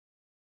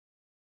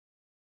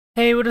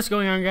Hey, what is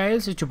going on,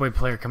 guys? It's your boy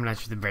Player coming at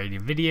you with a brand new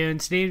video, and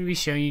today I'm going to be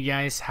showing you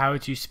guys how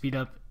to speed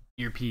up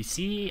your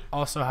PC,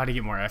 also how to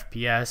get more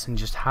FPS, and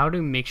just how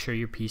to make sure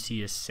your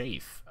PC is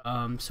safe.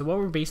 So what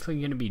we're basically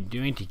going to be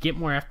doing to get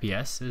more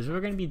FPS is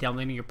we're going to be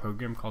downloading a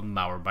program called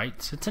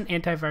Malwarebytes. It's an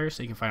antivirus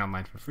that you can find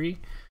online for free.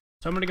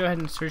 So I'm going to go ahead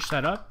and search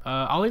that up.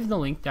 I'll leave the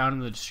link down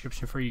in the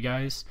description for you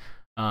guys.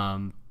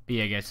 But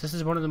yeah, guys, this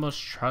is one of the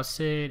most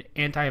trusted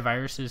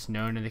antiviruses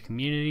known in the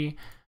community.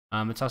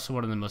 It's also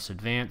one of the most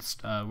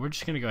advanced. We're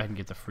just going to go ahead and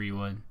get the free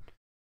one.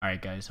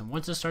 Alright guys, and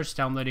once it starts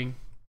downloading,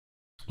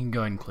 you can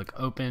go ahead and click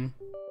open.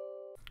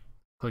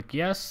 Click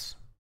yes.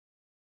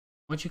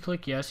 Once you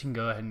click yes, you can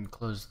go ahead and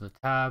close the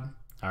tab.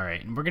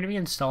 Alright, and we're going to be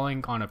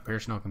installing on a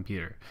personal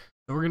computer.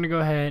 So we're going to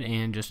go ahead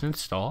and just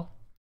install.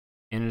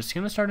 And it's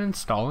going to start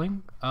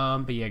installing.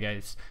 But yeah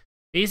guys,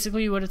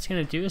 basically what it's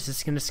going to do is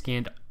it's going to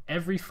scan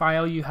every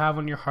file you have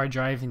on your hard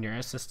drive and your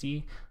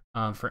SSD.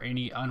 For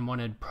any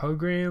unwanted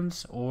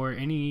programs or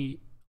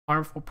any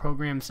harmful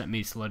programs that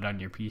may slow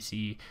down your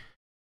PC,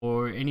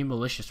 or any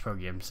malicious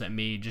programs that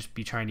may just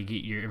be trying to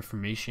get your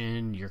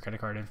information, your credit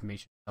card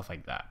information, stuff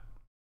like that.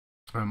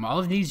 All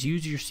of these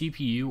use your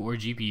CPU or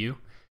GPU,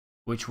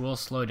 which will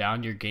slow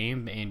down your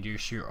game and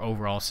your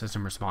overall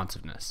system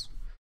responsiveness.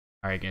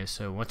 Alright guys,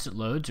 so once it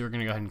loads, we're going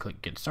to go ahead and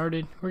click get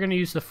started. We're going to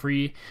use the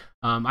free.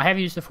 I have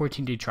used the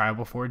 14-day trial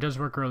before. It does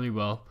work really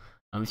well.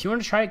 If you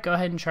want to try it, go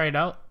ahead and try it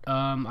out.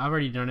 I've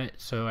already done it,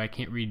 so I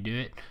can't redo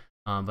it.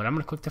 But I'm going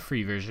to click the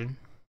free version.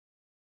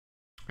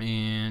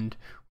 And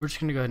we're just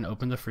going to go ahead and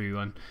open the free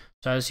one.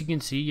 So as you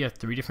can see, you have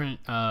three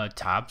different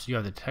tabs. You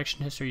have the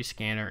detection history,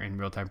 scanner, and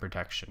real-time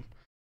protection.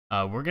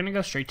 We're going to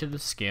go straight to the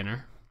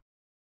scanner.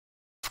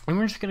 And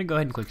we're just going to go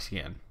ahead and click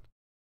scan.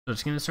 So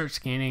it's going to start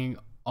scanning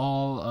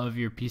all of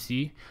your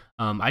PC.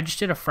 I just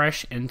did a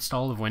fresh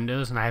install of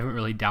Windows and I haven't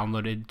really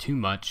downloaded too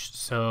much,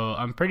 so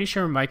I'm pretty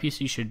sure my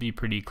PC should be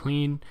pretty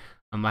clean.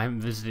 I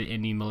haven't visited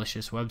any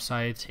malicious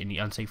websites, any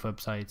unsafe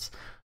websites.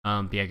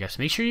 But yeah, I guess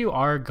make sure you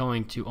are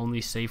going to only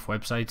safe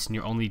websites and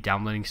you're only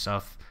downloading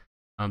stuff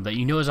that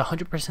you know is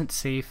 100%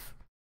 safe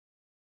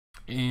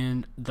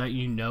and that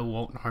you know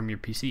won't harm your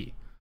PC.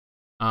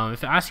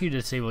 If it asks you to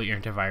disable your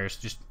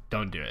antivirus, just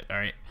don't do it,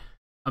 alright?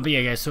 But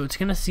yeah guys, so it's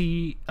going to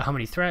see how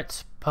many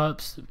threats,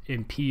 pups,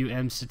 and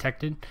PUMs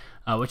detected.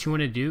 What you want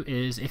to do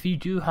is, if you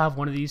do have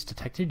one of these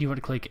detected, you want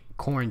to click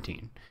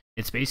quarantine.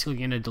 It's basically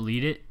going to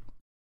delete it.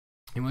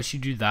 And once you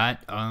do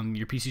that,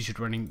 your PC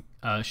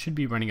should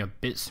be running a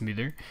bit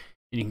smoother. And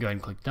you can go ahead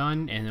and click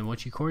done. And then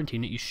once you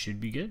quarantine it, you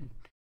should be good.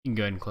 You can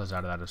go ahead and close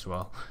out of that as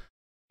well.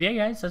 Yeah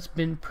guys, that's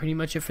been pretty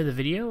much it for the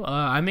video.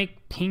 I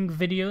make ping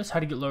videos, how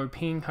to get lower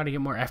ping, how to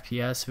get more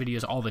FPS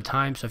videos all the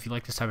time. So if you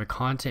like this type of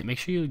content, make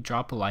sure you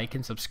drop a like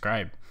and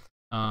subscribe.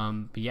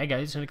 But yeah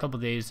guys, in a couple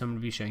days I'm going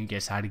to be showing you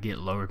guys how to get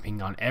lower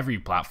ping on every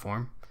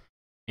platform.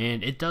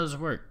 And it does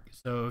work.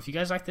 So if you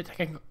guys like the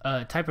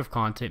type of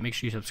content, make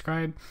sure you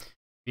subscribe.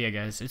 But yeah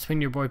guys, it's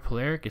been your boy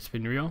Polaric. It's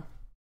been real.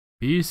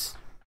 Peace.